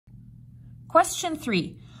Question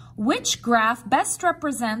 3. Which graph best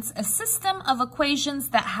represents a system of equations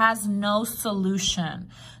that has no solution?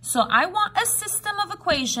 So I want a system of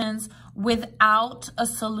equations without a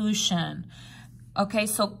solution. Okay,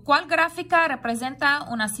 so ¿cuál gráfica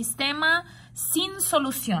representa un sistema sin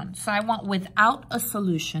solución? So I want without a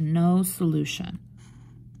solution, no solution.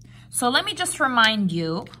 So let me just remind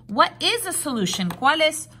you, what is a solution? ¿Cuál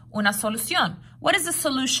es una solución? What is a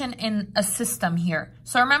solution in a system here?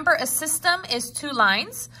 So remember, a system is two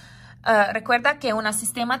lines. Recuerda que un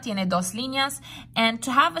sistema tiene dos líneas. And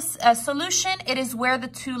to have a solution, it is where the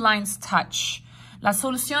two lines touch. La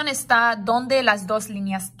solución está donde las dos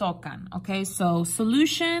líneas tocan. Okay, so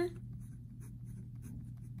solution,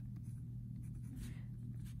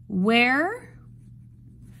 where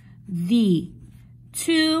the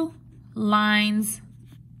two lines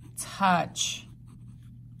touch.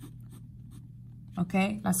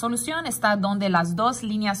 Okay, la solución está donde las dos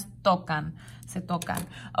líneas se tocan.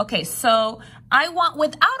 Okay, so I want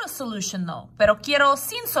without a solution though, pero quiero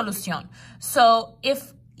sin solución. So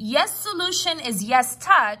if yes solution is yes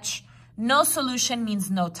touch, no solution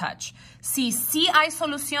means no touch. Si sí hay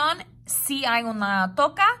solución, sí hay una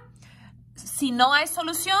toca. Si no hay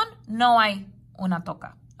solución, no hay una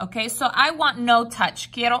toca. Okay, so I want no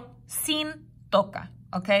touch. Quiero sin toca.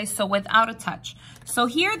 Okay, so without a touch. So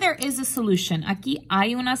here there is a solution. Aquí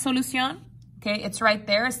hay una solución. Okay, it's right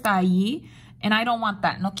there, está allí. And I don't want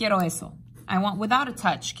that. No quiero eso. I want without a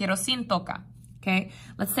touch. Quiero sin toca. Okay,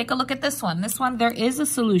 let's take a look at this one. This one, there is a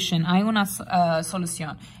solution. Hay una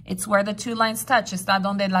solución. It's where the two lines touch. Está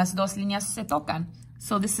donde las dos líneas se tocan.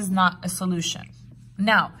 So this is not a solution.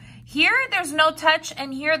 Now, here there's no touch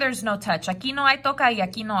and here there's no touch. Aquí no hay toca y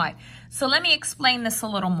aquí no hay. So let me explain this a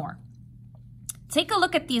little more. Take a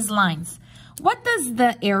look at these lines. What does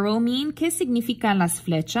the arrow mean? ¿Qué significan las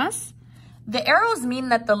flechas? The arrows mean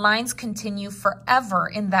that the lines continue forever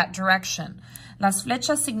in that direction. Las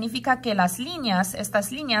flechas significa que las líneas,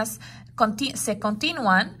 estas líneas, se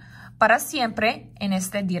continúan para siempre en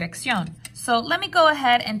esta dirección. So let me go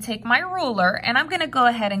ahead and take my ruler and I'm going to go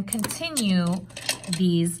ahead and continue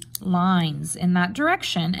these lines in that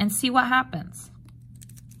direction and see what happens.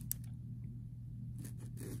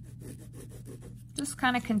 Just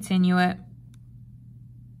kind of continue it.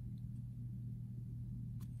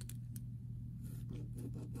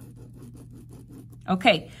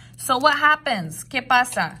 Okay, so what happens? ¿Qué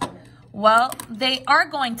pasa? Well, they are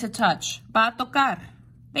going to touch. Va a tocar.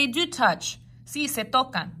 They do touch. Sí, se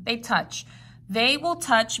tocan. They touch. They will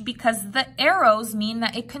touch because the arrows mean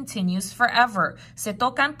that it continues forever. Se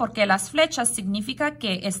tocan porque las flechas significa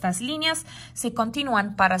que estas líneas se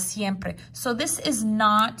continúan para siempre. So this is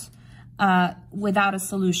not without a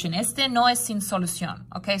solution. Este no es sin solución.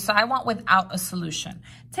 Okay, so I want without a solution.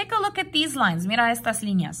 Take a look at these lines. Mira estas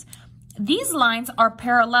líneas. These lines are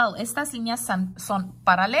parallel. Estas líneas son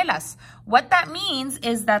paralelas. What that means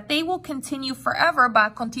is that they will continue forever, va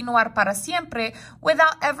a continuar para siempre,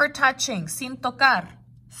 without ever touching, sin tocar.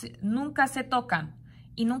 Nunca se tocan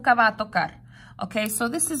y nunca va a tocar. Okay, so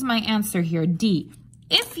this is my answer here, D.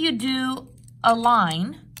 If you do a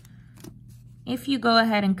line, if you go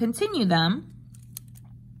ahead and continue them,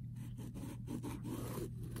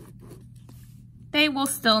 they will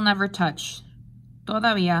still never touch.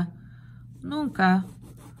 Todavía. Nunca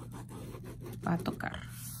va a tocar.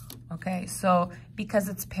 Okay, so because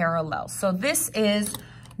it's parallel. So this is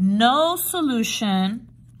no solution.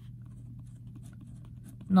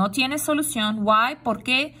 No tiene solución. Why? ¿Por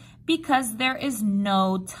qué? Because there is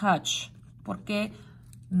no touch. Porque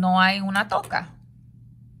no hay una toca.